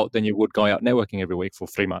better result than you would going out networking every week for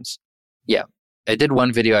 3 months. Yeah. I did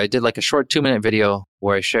one video. I did like a short 2-minute video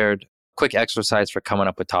where I shared quick exercise for coming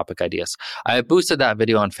up with topic ideas. I boosted that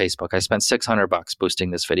video on Facebook. I spent $600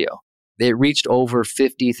 boosting this video. It reached over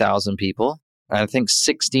 50,000 people. And I think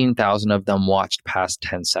 16,000 of them watched past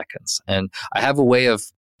 10 seconds. And I have a way of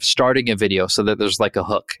starting a video so that there's like a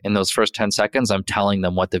hook. In those first 10 seconds, I'm telling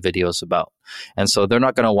them what the video is about. And so they're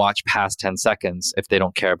not going to watch past 10 seconds if they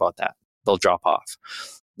don't care about that. They'll drop off.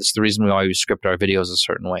 That's the reason we always script our videos a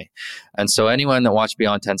certain way. And so anyone that watched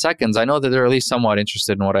beyond 10 seconds, I know that they're at least somewhat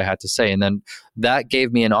interested in what I had to say. And then that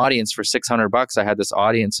gave me an audience for $600. I had this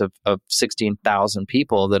audience of 16,000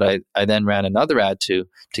 people that I then ran another ad to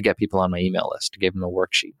get people on my email list, to give them a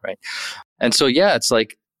worksheet, right? And so, yeah, it's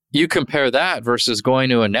like, you compare that versus going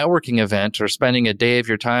to a networking event or spending a day of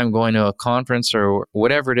your time going to a conference or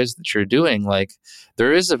whatever it is that you're doing, like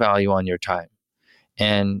there is a value on your time.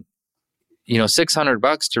 And,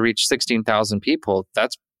 $600 to reach 16,000 people,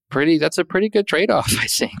 that's a pretty good trade-off, I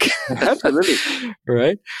think. Absolutely.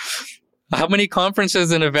 Right? How many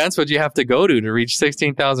conferences and events would you have to go to reach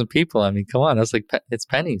 16,000 people? I mean, come on, that's like, it's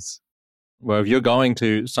pennies. Well, if you're going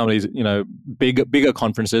to some of these, bigger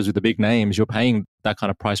conferences with the big names, you're paying that kind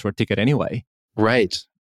of price for a ticket anyway. Right.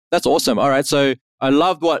 That's awesome. All right. So I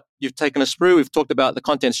loved what you've taken us through. We've talked about the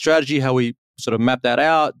content strategy, how we sort of map that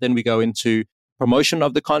out. Then we go into promotion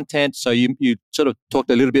of the content. So you sort of talked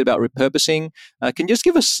a little bit about repurposing. Can you just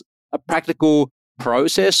give us a practical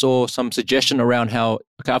process or some suggestion around how,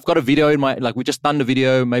 okay, I've got a video in my, like we just done the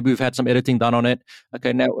video, maybe we've had some editing done on it.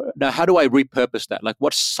 Okay, now how do I repurpose that? Like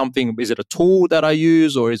what's something, is it a tool that I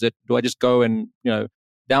use or do I just go and,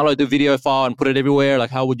 download the video file and put it everywhere?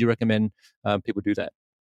 Like, how would you recommend people do that?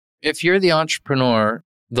 If you're the entrepreneur,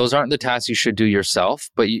 those aren't the tasks you should do yourself,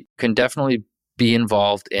 but you can definitely be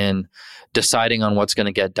involved in deciding on what's going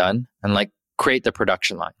to get done and like create the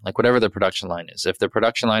production line, like whatever the production line is. If the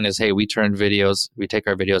production line is, hey, we take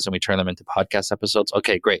our videos and we turn them into podcast episodes.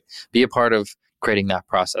 Okay, great. Be a part of creating that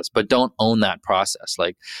process, but don't own that process.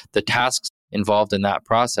 Like the tasks involved in that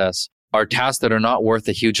process are tasks that are not worth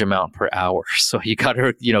a huge amount per hour. So you got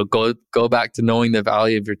to, go back to knowing the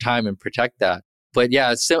value of your time and protect that. But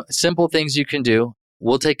yeah, simple things you can do.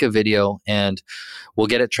 We'll take a video and we'll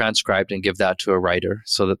get it transcribed and give that to a writer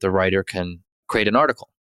so that the writer can create an article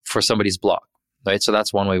for somebody's blog, right? So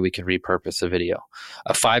that's one way we can repurpose a video.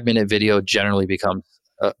 A 5-minute video generally becomes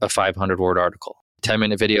a 500-word article.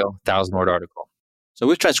 10-minute video, 1,000-word article. So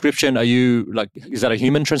with transcription, is that a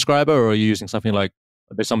human transcriber or are you using something like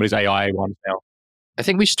there's somebody's AI one now? I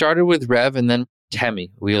think we started with Rev and then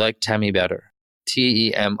Temi. We like Temi better.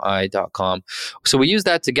 TEMI.com. So we use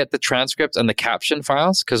that to get the transcripts and the caption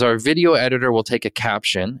files because our video editor will take a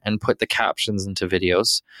caption and put the captions into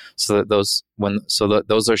videos so that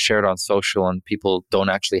those are shared on social and people don't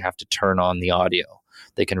actually have to turn on the audio.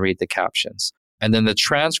 They can read the captions. And then the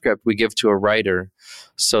transcript we give to a writer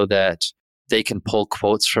so that they can pull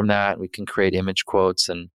quotes from that. We can create image quotes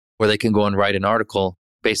or they can go and write an article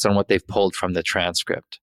based on what they've pulled from the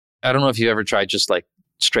transcript. I don't know if you ever tried just like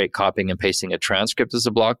straight copying and pasting a transcript as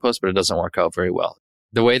a blog post, but it doesn't work out very well.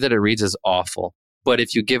 The way that it reads is awful. But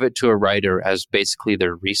if you give it to a writer as basically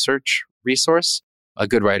their research resource, a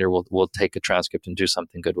good writer will take a transcript and do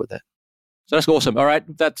something good with it. So that's awesome. All right.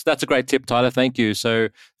 That's a great tip, Tyler. Thank you. So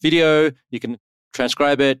video, you can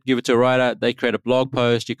transcribe it, give it to a writer. They create a blog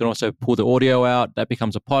post. You can also pull the audio out. That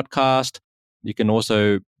becomes a podcast. You can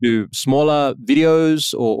also do smaller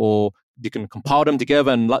videos or you can compile them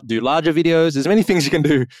together and do larger videos. There's many things you can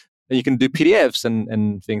do. You can do PDFs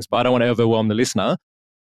and things, but I don't want to overwhelm the listener.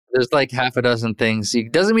 There's like half a dozen things.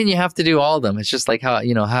 It doesn't mean you have to do all of them. It's just like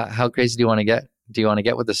how crazy do you want to get? Do you want to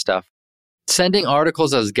get with this stuff? Sending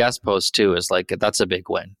articles as guest posts too is that's a big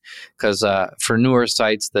win because for newer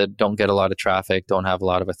sites that don't get a lot of traffic, don't have a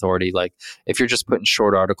lot of authority, like if you're just putting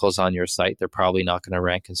short articles on your site, they're probably not going to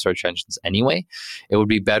rank in search engines anyway. It would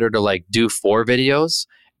be better to do 4 videos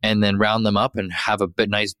and then round them up and have a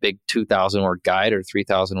nice big 2,000-word guide or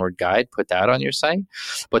 3,000-word guide, put that on your site.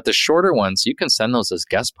 But the shorter ones, you can send those as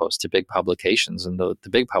guest posts to big publications, and the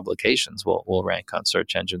big publications will rank on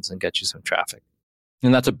search engines and get you some traffic.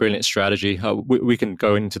 And that's a brilliant strategy. We can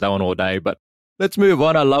go into that one all day, but let's move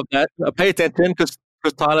on. I love that. Pay attention because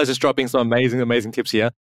Tyler's just dropping some amazing tips here.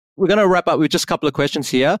 We're going to wrap up with just a couple of questions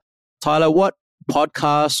here. Tyler, what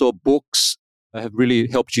podcasts or books have really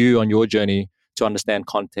helped you on your journey to understand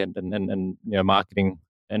content and marketing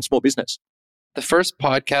and small business? The first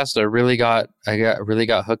podcast I really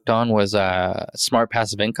got hooked on was Smart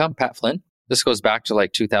Passive Income, Pat Flynn. This goes back to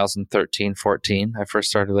 2013, 14. I first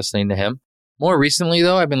started listening to him. More recently,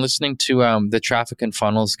 though, I've been listening to the Traffic and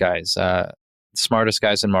Funnels guys. Smartest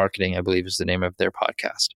Guys in Marketing, I believe, is the name of their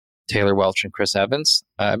podcast. Taylor Welch and Chris Evans.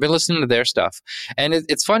 I've been listening to their stuff. And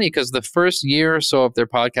it's funny because the first year or so of their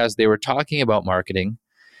podcast, they were talking about marketing.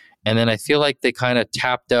 And then I feel like they kind of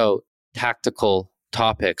tapped out tactical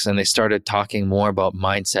topics and they started talking more about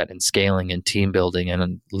mindset and scaling and team building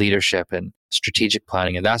and leadership and strategic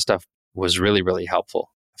planning. And that stuff was really, really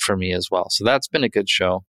helpful for me as well. So that's been a good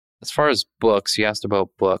show. As far as books, you asked about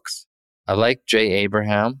books. I like Jay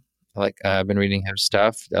Abraham. I've been reading his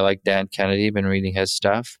stuff. I like Dan Kennedy, been reading his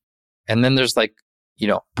stuff. And then there's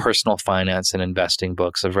personal finance and investing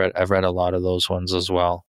books. I've read a lot of those ones as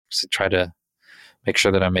well. To try to make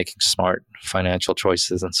sure that I'm making smart financial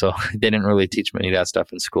choices. And so they didn't really teach me any of that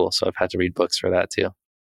stuff in school. So I've had to read books for that too.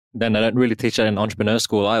 Then I don't really teach that in entrepreneur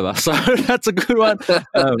school either. So that's a good one.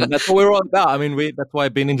 That's what we're all about. I mean, that's why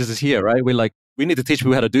Bean Ninjas is here, right? We need to teach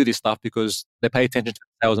people how to do this stuff because they pay attention to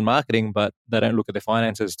sales and marketing, but they don't look at their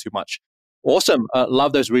finances too much. Awesome.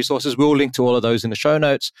 Love those resources. We'll link to all of those in the show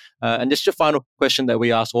notes. And just a final question that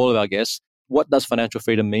we ask all of our guests. What does financial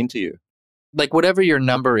freedom mean to you? Whatever your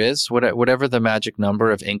number is, whatever the magic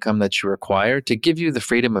number of income that you require to give you the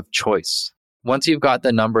freedom of choice. Once you've got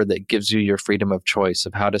the number that gives you your freedom of choice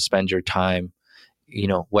of how to spend your time,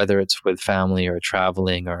 whether it's with family or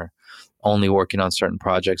traveling or only working on certain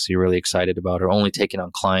projects you're really excited about or only taking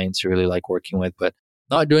on clients you really like working with, but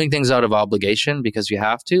not doing things out of obligation because you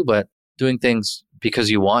have to, but doing things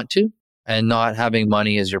because you want to and not having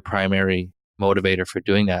money as your primary motivator for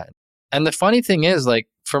doing that. And the funny thing is,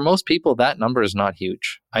 for most people, that number is not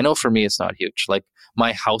huge. I know for me, it's not huge.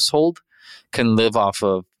 My household can live off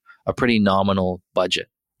of a pretty nominal budget.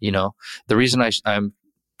 The reason I'm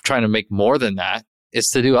trying to make more than that.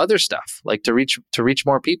 It's to do other stuff, like to reach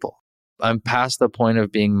more people. I'm past the point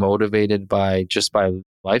of being motivated by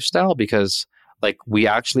lifestyle, because like we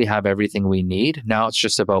actually have everything we need. Now it's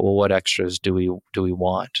just about, well, what extras do we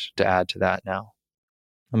want to add to that now?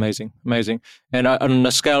 Amazing. And on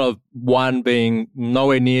a scale of 1 being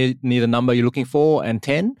nowhere near the number you're looking for, and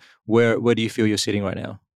 10, where do you feel you're sitting right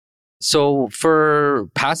now? So for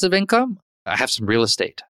passive income, I have some real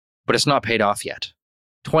estate, but it's not paid off yet.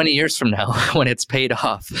 20 years from now, when it's paid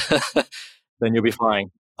off, then you'll be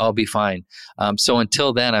fine. I'll be fine. So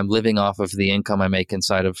until then, I'm living off of the income I make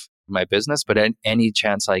inside of my business. But any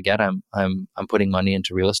chance I get, I'm putting money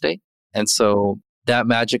into real estate. And so that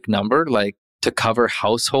magic number, like to cover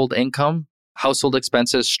household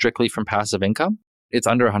expenses strictly from passive income, it's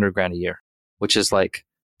under $100,000 a year, which is like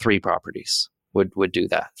 3 properties would do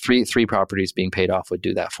that. Three properties being paid off would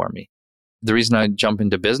do that for me. The reason I jump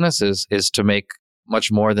into business is to make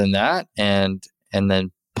much more than that, and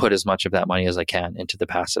then put as much of that money as I can into the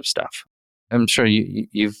passive stuff. I'm sure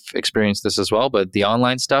you've experienced this as well, but the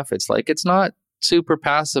online stuff, it's not super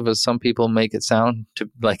passive as some people make it sound to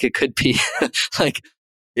like it could be. Like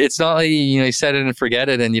it's not like you set it and forget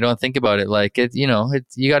it and you don't think about it. Like you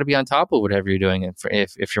got to be on top of whatever you're doing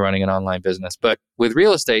if you're running an online business. But with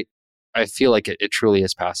real estate, I feel like it truly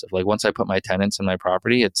is passive. Like once I put my tenants in my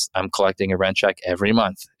property, I'm collecting a rent check every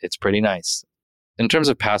month. It's pretty nice. In terms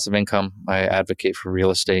of passive income, I advocate for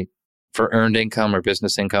real estate. For earned income or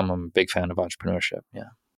business income, I'm a big fan of entrepreneurship. Yeah.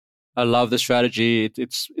 I love the strategy.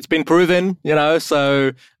 It's been proven,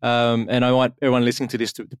 so, and I want everyone listening to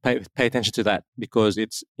this to pay attention to that, because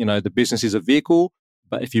it's, the business is a vehicle,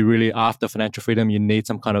 but if you're really after financial freedom, you need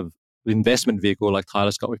some kind of investment vehicle like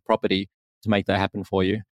Tyler's got with property to make that happen for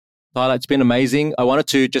you. Tyler, it's been amazing. I wanted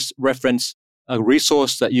to just reference a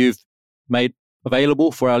resource that you've made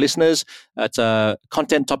available for our listeners. It's a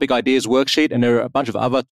content topic ideas worksheet, and there are a bunch of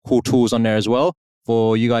other cool tools on there as well.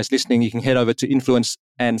 For you guys listening, you can head over to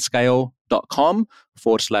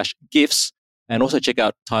influenceandscale.com/gifts, and also check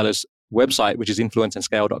out Tyler's website, which is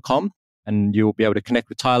influenceandscale.com, and you'll be able to connect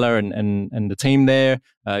with Tyler and the team there.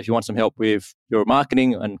 If you want some help with your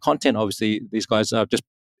marketing and content, obviously these guys are just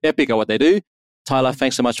epic at what they do. Tyler,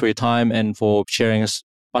 thanks so much for your time and for sharing a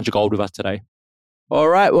bunch of gold with us today. All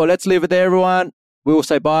right, well, let's leave it there, everyone. We will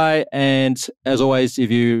say bye. And as always, if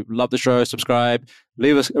you love the show, subscribe,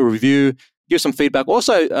 leave us a review, give some feedback.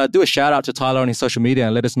 Also, do a shout out to Tyler on his social media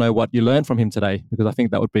and let us know what you learned from him today, because I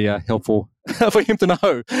think that would be helpful for him to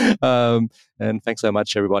know. And thanks so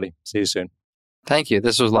much, everybody. See you soon. Thank you.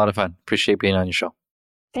 This was a lot of fun. Appreciate being on your show.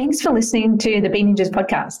 Thanks for listening to the Be Ninjas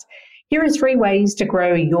podcast. Here are 3 ways to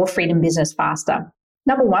grow your freedom business faster.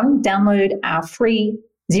 Number 1, download our free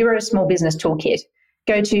Zero Small Business Toolkit.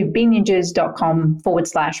 Go to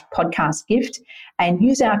beninjas.com/podcast gift and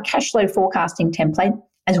use our cash flow forecasting template,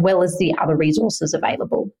 as well as the other resources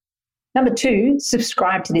available. Number 2,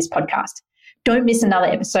 subscribe to this podcast. Don't miss another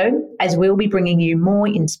episode, as we'll be bringing you more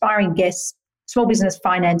inspiring guests, small business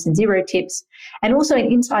finance and zero tips, and also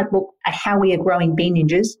an inside look at how we are growing Be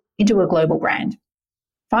Ninjas into a global brand.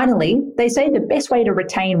 Finally, they say the best way to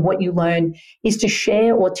retain what you learn is to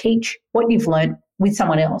share or teach what you've learned with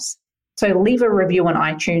someone else. So leave a review on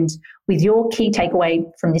iTunes with your key takeaway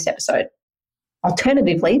from this episode.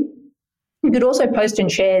 Alternatively, you could also post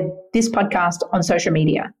and share this podcast on social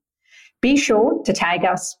media. Be sure to tag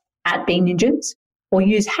us at Be Ninjas or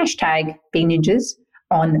use hashtag Be Ninjas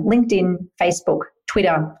on LinkedIn, Facebook,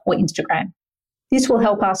 Twitter, or Instagram. This will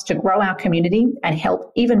help us to grow our community and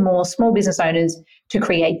help even more small business owners to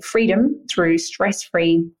create freedom through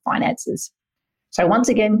stress-free finances. So once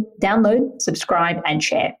again, download, subscribe, and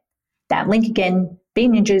share. That link again,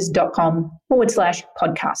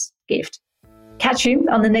 beninjas.com/podcast gift. Catch you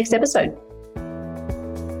on the next episode.